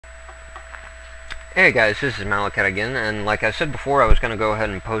Hey guys, this is Malakat again, and like I said before, I was going to go ahead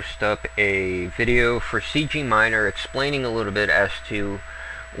and post up a video for CG Miner explaining a little bit as to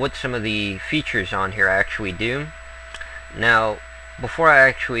what some of the features on here actually do. Now, before I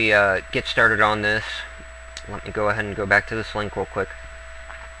actually get started on this, let me go ahead and go back to this link real quick.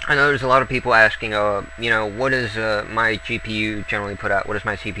 I know there's a lot of people asking, what does my GPU generally put out? What does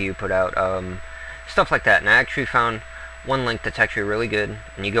my CPU put out? Stuff like that, and I actually found one link that's actually really good,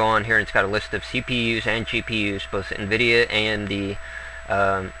 and you go on here and it's got a list of CPUs and GPUs, both NVIDIA and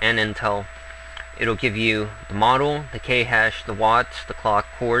and Intel. It'll give you the model, the K-hash, the watts, the clock,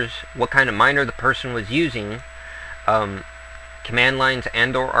 cores, what kind of miner the person was using, command lines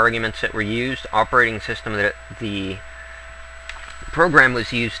and or arguments that were used, operating system that the program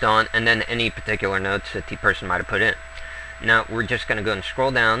was used on, and then any particular notes that the person might have put in. Now we're just going to go and scroll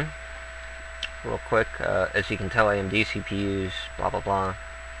down real quick. As you can tell, AMD CPUs, blah blah blah.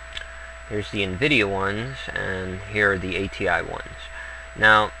 Here's the NVIDIA ones, and here are the ATI ones.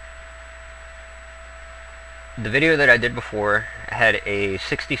 Now, the video that I did before had a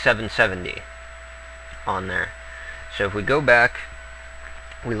 6770 on there. So if we go back,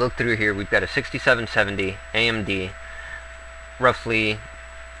 we look through here, we've got a 6770 AMD, roughly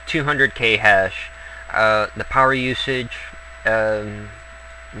 200K hash. The power usage,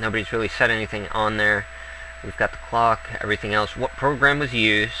 nobody's really said anything on there. We've got the clock, everything else. What program was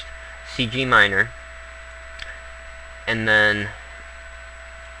used, CG Miner, and then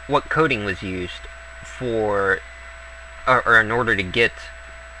what coding was used for, or in order to get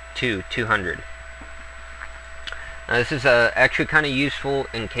to 200. Now this is actually kind of useful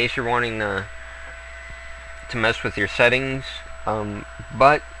in case you're wanting to mess with your settings,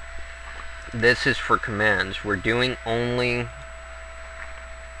 but this is for commands. We're doing only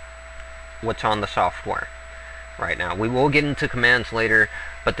what's on the software right now. We will get into commands later,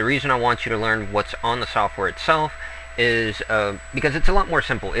 but the reason I want you to learn what's on the software itself is because it's a lot more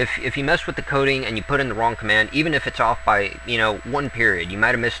simple. If you mess with the coding and you put in the wrong command, even if it's off by one period, you might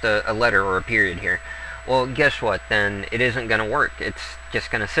have missed a letter or a period here, well, guess what, then it isn't going to work. It's just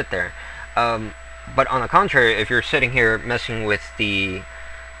going to sit there. But on the contrary, if you're sitting here messing with the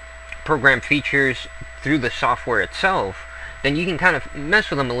program features through the software itself, then you can kind of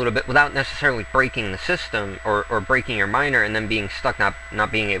mess with them a little bit without necessarily breaking the system or breaking your miner and then being stuck not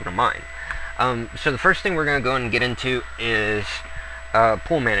being able to mine. So the first thing we're going to go and get into is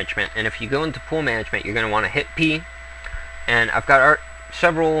pool management. And if you go into pool management, you're going to want to hit P. And I've got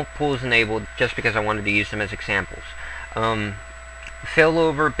several pools enabled just because I wanted to use them as examples.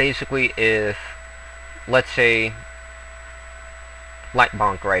 Failover, basically, if, let's say,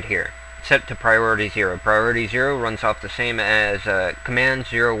 Lightbonk right here, set to priority 0. Priority 0 runs off the same as command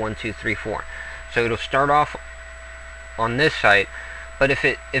 0, 1, 2, 3, 4. So it'll start off on this site, but if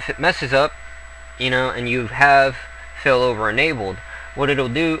it messes up, and you have failover enabled, what it'll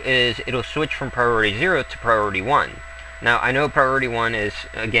do is it'll switch from priority 0 to priority 1. Now I know priority 1 is,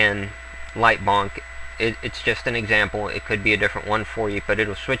 again, Lightbonk. It's just an example. It could be a different one for you, but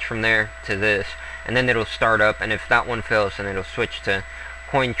it'll switch from there to this, and then it'll start up, and if that one fails, then it'll switch to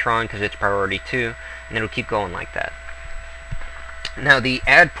Cointron because it's priority 2, and it'll keep going like that. Now the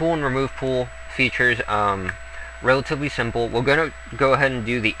add pool and remove pool features, relatively simple. We're going to go ahead and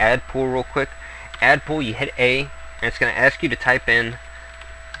do the add pool real quick. Add pool, you hit A, and it's going to ask you to type in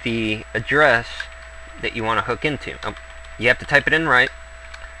the address that you want to hook into. You have to type it in right.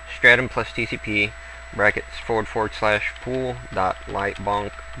 Stratum plus TCP brackets /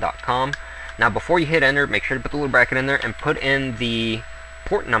 pool.lightbonk.com. Now before you hit enter, make sure to put the little bracket in there and put in the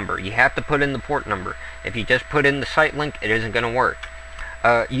port number. You have to put in the port number. If you just put in the site link, it isn't going to work.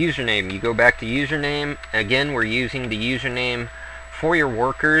 Username, you go back to username. Again, we're using the username for your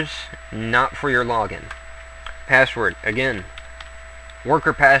workers, not for your login. Password, again,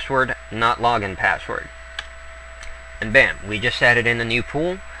 worker password, not login password. And bam, we just added in a new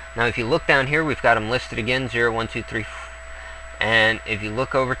pool. Now if you look down here, we've got them listed again, 0, 1, 2, 3, 4. And if you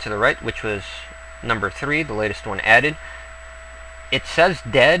look over to the right, which was number 3, the latest one added, it says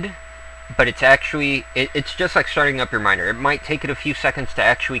dead, but it's actually, it's just like starting up your miner. It might take it a few seconds to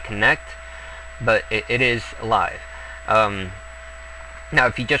actually connect, but it is alive. Now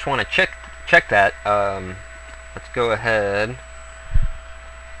if you just want to check that, let's go ahead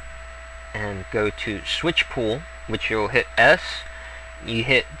and go to switch pool, which you'll hit S. You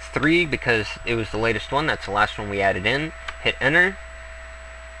hit 3 because it was the latest one. That's the last one we added in. Hit enter,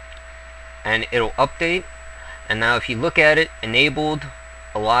 and it'll update. And now if you look at it, enabled,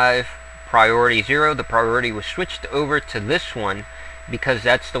 alive, priority 0, the priority was switched over to this one because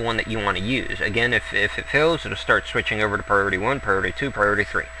that's the one that you want to use. Again, if it fails, it'll start switching over to priority 1, priority 2, priority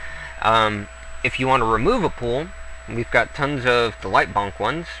 3. if you want to remove a pool, we've got tons of the light bonk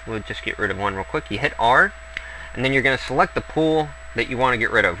ones. We'll just get rid of one real quick. You hit R, and then you're going to select the pool that you want to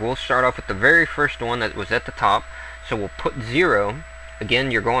get rid of. We'll start off with the very first one that was at the top. So we'll put 0.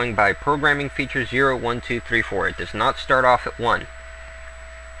 Again, you're going by programming feature 0, 1, 2, 3, 4. It does not start off at 1.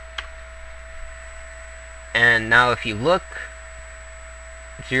 And now if you look,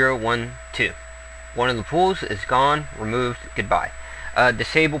 0, 1, 2. One of the pools is gone, removed, goodbye.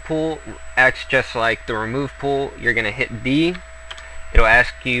 Disable pool acts just like the remove pool. You're going to hit D. It'll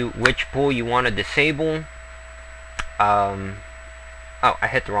ask you which pool you want to disable. Oh, I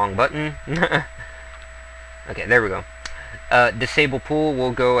hit the wrong button. Okay, there we go. Disable pool,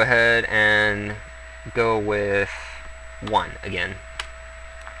 we'll go ahead and go with 1 again.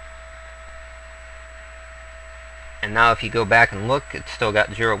 And now if you go back and look, it's still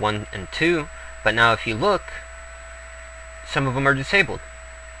got 0, 1, and 2. But now if you look, some of them are disabled.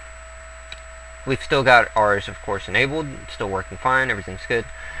 We've still got ours, of course, enabled. It's still working fine. Everything's good.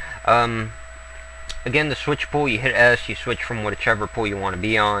 Again, the switch pool, you hit S. You switch from whichever pool you want to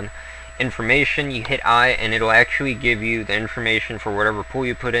be on. Information, you hit I, and it'll actually give you the information for whatever pool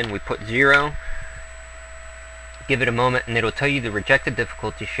you put in. We put 0. Give it a moment, and it'll tell you the rejected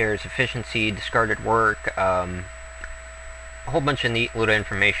difficulty shares, efficiency, discarded work, a whole bunch of neat little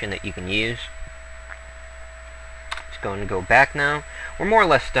information that you can use. Going to go back now. We're more or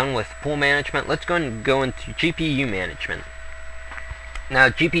less done with pool management. Let's go and go into GPU management. Now,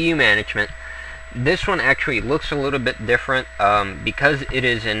 GPU management, this one actually looks a little bit different because it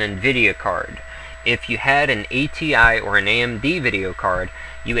is an NVIDIA card. If you had an ATI or an AMD video card,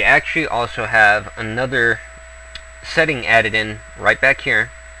 you would actually also have another setting added in right back here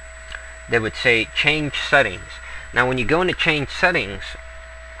that would say change settings. Now, when you go into change settings,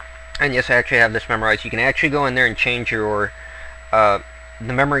 and yes, I actually have this memorized. You can actually go in there and change your the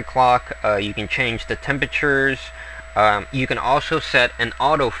memory clock. You can change the temperatures. You can also set an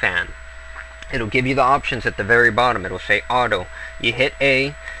auto fan. It'll give you the options at the very bottom. It'll say auto. You hit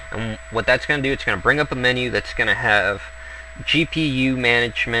A, and what that's going to do, it's going to bring up a menu that's going to have GPU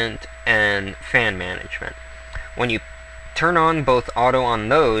management and fan management. When you turn on both auto on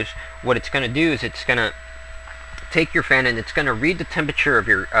those, what it's going to do is it's going to take your fan and it's going to read the temperature of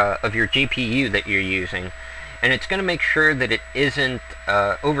your GPU that you're using, and it's going to make sure that it isn't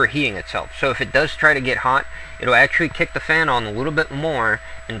overheating itself. So if it does try to get hot, it'll actually kick the fan on a little bit more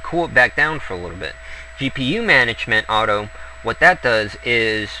and cool it back down for a little bit. GPU management auto, what that does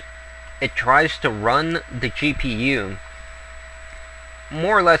is it tries to run the GPU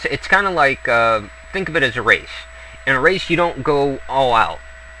more or less. It's kind of like think of it as a race. In a race, you don't go all out.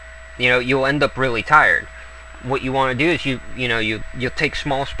 You'll end up really tired. What you want to do is you'll take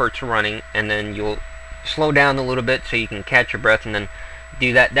small spurts of running, and then you'll slow down a little bit so you can catch your breath, and then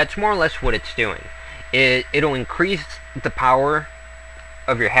do that. That's more or less what it's doing. It'll increase the power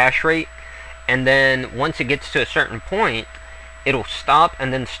of your hash rate, and then once it gets to a certain point, it'll stop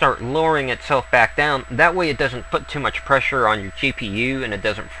and then start lowering itself back down. That way it doesn't put too much pressure on your GPU and it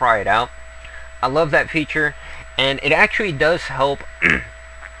doesn't fry it out. I love that feature, and it actually does help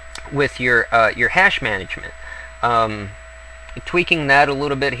with your hash management. Tweaking that a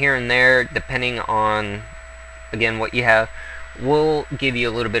little bit here and there, depending on, again, what you have, will give you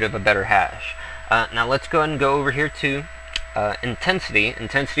a little bit of a better hash. Now let's go ahead and go over here to intensity.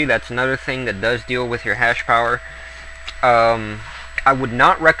 Intensity, that's another thing that does deal with your hash power. I would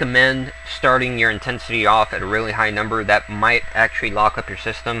not recommend starting your intensity off at a really high number. That might actually lock up your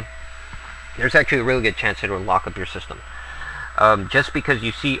system. There's actually a really good chance it will lock up your system. Just because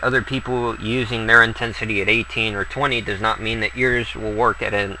you see other people using their intensity at 18 or 20 does not mean that yours will work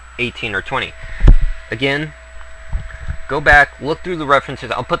at an 18 or 20. Again, go back, look through the references.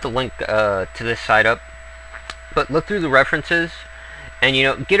 I'll put the link to this site up. But look through the references and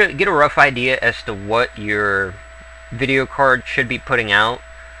get a rough idea as to what your video card should be putting out.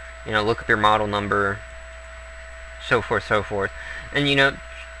 Look up your model number, so forth, so forth. And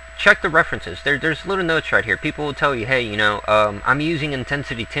check the references. There's little notes right here. People will tell you, hey, I'm using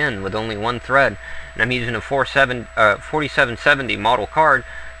intensity 10 with only one thread, and I'm using a 4770 model card.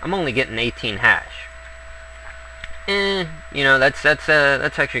 I'm only getting 18 hash. That's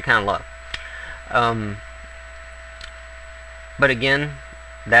actually kind of low. But again,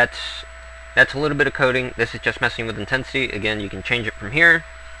 that's a little bit of coding. This is just messing with intensity. Again, you can change it from here.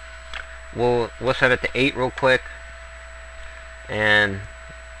 We'll set it to 8 real quick, and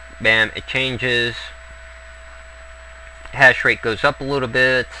bam, it changes. Hash rate goes up a little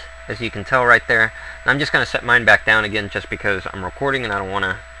bit, as you can tell right there. And I'm just going to set mine back down again just because I'm recording and I don't want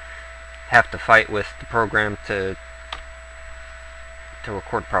to have to fight with the program to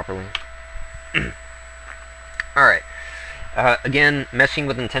record properly. Alright. Again, messing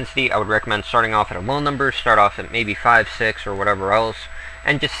with intensity, I would recommend starting off at a low number, start off at maybe 5, 6, or whatever else,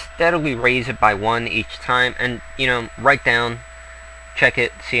 and just steadily raise it by 1 each time, and, write down, check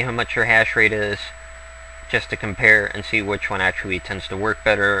it, see how much your hash rate is, just to compare and see which one actually tends to work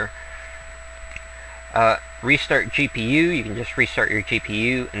better. Restart GPU, you can just restart your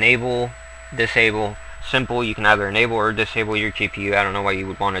GPU, enable, disable. Simple, you can either enable or disable your GPU. I don't know why you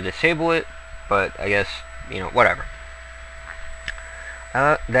would want to disable it, but I guess, whatever.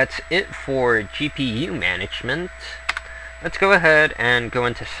 That's it for GPU management. Let's go ahead and go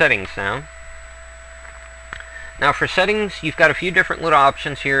into settings now. Now for settings, you've got a few different little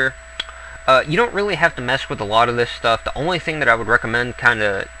options here. You don't really have to mess with a lot of this stuff. The only thing that I would recommend kind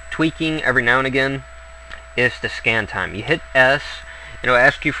of tweaking every now and again is the scan time. You hit S, it'll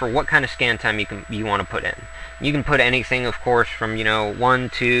ask you for what kind of scan time you want to put in. You can put anything, of course, from 1,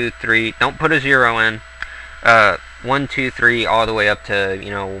 2, 3. Don't put a 0 in. 1, 2, 3, all the way up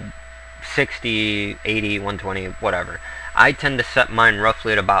to 60, 80, 120, whatever. I tend to set mine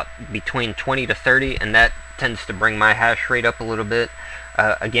roughly at about between 20 to 30, and that tends to bring my hash rate up a little bit.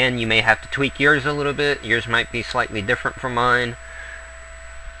 Again, you may have to tweak yours a little bit. Yours might be slightly different from mine,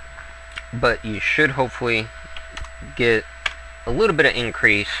 but you should hopefully get a little bit of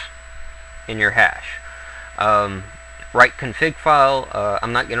increase in your hash. Write config file,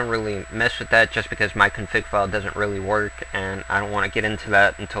 I'm not going to really mess with that just because my config file doesn't really work, and I don't want to get into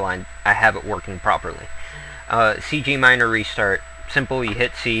that until I have it working properly. CG miner restart, simple, you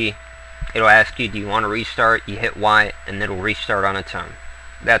hit C, it'll ask you, do you want to restart? You hit Y, and it'll restart on its own.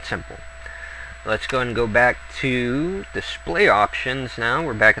 That's simple. Let's go and go back to display options now.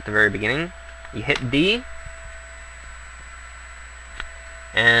 We're back at the very beginning. You hit D,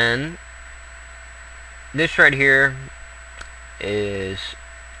 and this right here is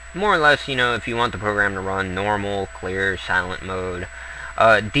more or less, if you want the program to run normal, clear, silent mode.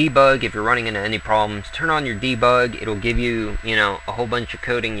 Debug, if you're running into any problems, turn on your debug. It'll give you, a whole bunch of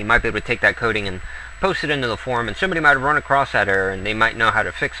coding. You might be able to take that coding and post it into the forum, and somebody might have run across that error, and they might know how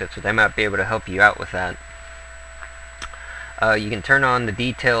to fix it, so they might be able to help you out with that. You can turn on the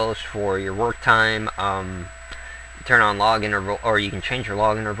details for your work time, turn on log interval, or you can change your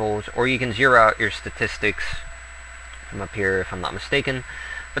log intervals, or you can zero out your statistics from up here if I'm not mistaken.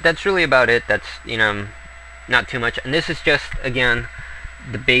 But that's really about it. That's, not too much. And this is just, again,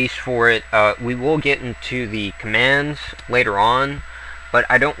 the base for it. We will get into the commands later on, but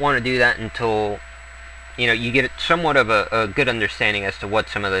I don't want to do that until you get somewhat of a good understanding as to what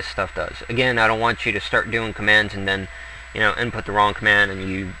some of this stuff does. Again, I don't want you to start doing commands and then input the wrong command and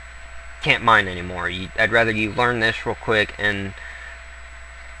you can't mine anymore. I'd rather you learn this real quick and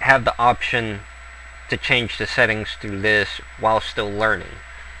have the option to change the settings through this while still learning.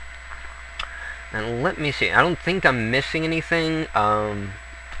 And let me see, I don't think I'm missing anything.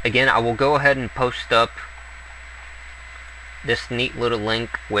 Again, I will go ahead and post up this neat little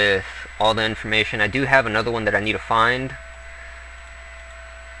link with all the information. I do have another one that I need to find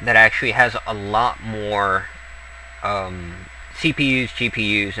that actually has a lot more CPUs,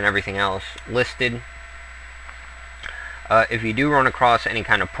 GPUs, and everything else listed. If you do run across any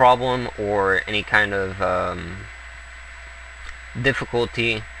kind of problem or any kind of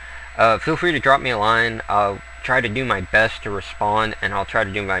difficulty, feel free to drop me a line. I'll try to do my best to respond, and I'll try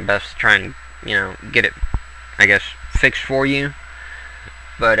to do my best to try and get it, I guess, fixed for you.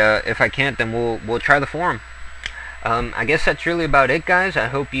 But if I can't, then we'll try the forum. I guess that's really about it, guys. I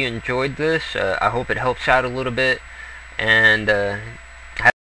hope you enjoyed this. I hope it helps out a little bit. And